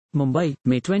Mumbai,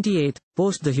 May 28,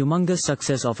 post the humongous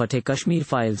success of aThe Kashmir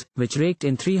Files, which raked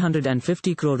in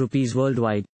 350 crore rupees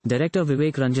worldwide. Director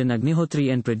Vivek Ranjan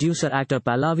Agnihotri and producer-actor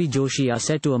Pallavi Joshi are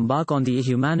set to embark on the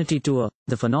aHumanity tour.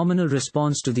 The phenomenal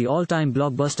response to the all-time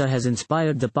blockbuster has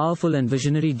inspired the powerful and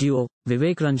visionary duo,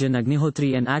 Vivek Ranjan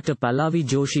Agnihotri and actor Pallavi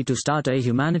Joshi, to start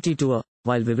aHumanity tour.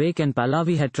 While Vivek and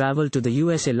Pallavi had travelled to the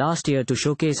USA last year to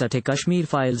showcase aThe Kashmir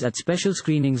Files at special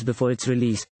screenings before its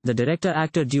release, the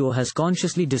director-actor duo has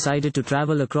consciously decided to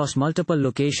travel across multiple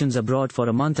locations abroad for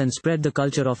a month and spread the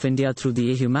culture of India through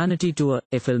the aHumanity tour.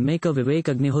 Filmmaker Vivek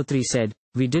Agnihotri said,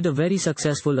 "We did a very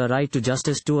successful Aright to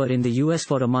Justice tour in the US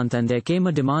for a month, and there came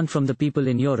a demand from the people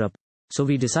in Europe. So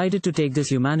we decided to take this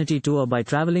humanity tour by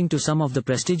travelling to some of the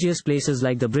prestigious places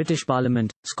like the British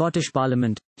Parliament, Scottish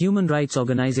Parliament, human rights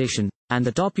organisation, and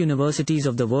the top universities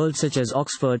of the world such as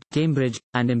Oxford, Cambridge,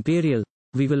 and Imperial.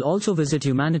 We will also visit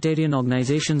humanitarian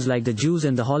organizations like the Jews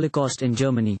and the Holocaust in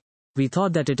Germany. We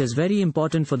thought that it is very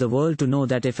important for the world to know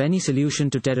that if any solution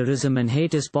to terrorism and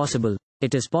hate is possible,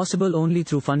 it is possible only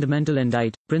through fundamental and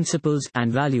right principles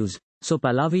and values. So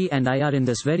Pallavi and I are in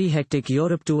this very hectic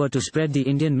Europe tour to spread the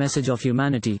Indian message of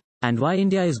humanity, and why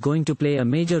India is going to play a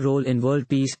major role in world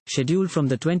peace, scheduled from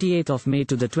the 28th of May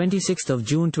to the 26th of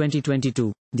June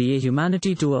 2022. The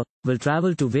aHumanity tour will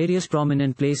travel to various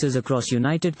prominent places across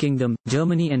United Kingdom,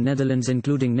 Germany and Netherlands,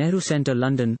 including Nehru Centre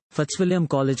London, Fitzwilliam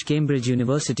College Cambridge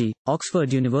University,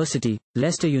 Oxford University,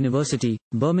 Leicester University,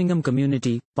 Birmingham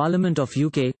Community, Parliament of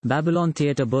UK, Babylon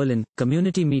Theatre Berlin,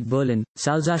 Community Meet Berlin,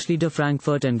 Salzachlieder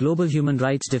Frankfurt and Global Human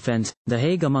Rights Defense, The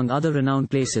Hague, among other renowned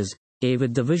places.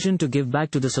 With the vision to give back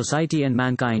to the society and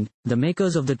mankind, the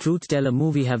makers of the Truth Teller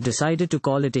movie have decided to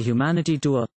call it aHumanity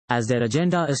tour, as their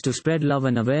agenda is to spread love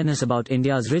and awareness about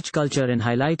India's rich culture and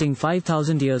highlighting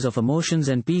 5,000 years of emotions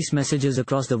and peace messages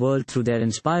across the world through their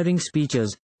inspiring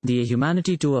speeches. The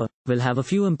aHumanity tour will have a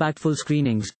few impactful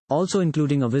screenings, also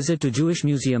including a visit to Jewish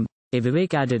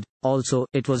Museum.AVivek added. Also,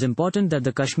 it was important that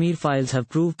the Kashmir Files have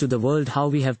proved to the world how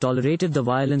we have tolerated the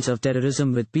violence of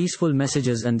terrorism with peaceful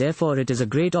messages, and therefore it is a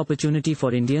great opportunity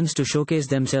for Indians to showcase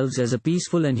themselves as a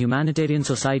peaceful and humanitarian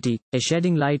society.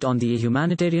 Shedding light on the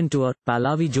aHumanitarian tour,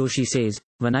 Pallavi Joshi says,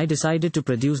 "When I decided to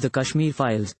produce the Kashmir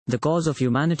Files, the cause of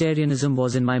humanitarianism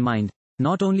was in my mind.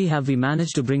 Not only have we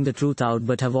managed to bring the truth out,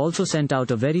 but have also sent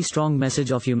out a very strong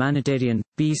message of humanitarian,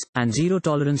 peace, and zero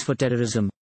tolerance for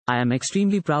terrorism. I am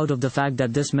extremely proud of the fact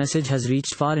that this message has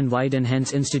reached far and wide, and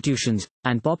hence institutions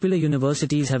and popular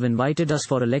universities have invited us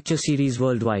for a lecture series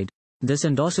worldwide. This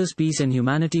endorses peace and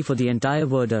humanity for the entire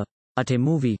world." aThe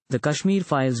movie, The Kashmir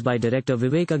Files by director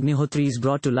Vivek Agnihotri, is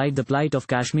brought to light the plight of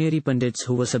Kashmiri Pandits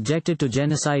who were subjected to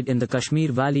genocide in the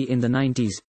Kashmir Valley in the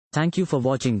 90s. Thank you for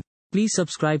watching. Please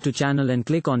subscribe to channel and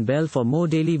click on bell for more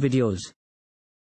daily videos.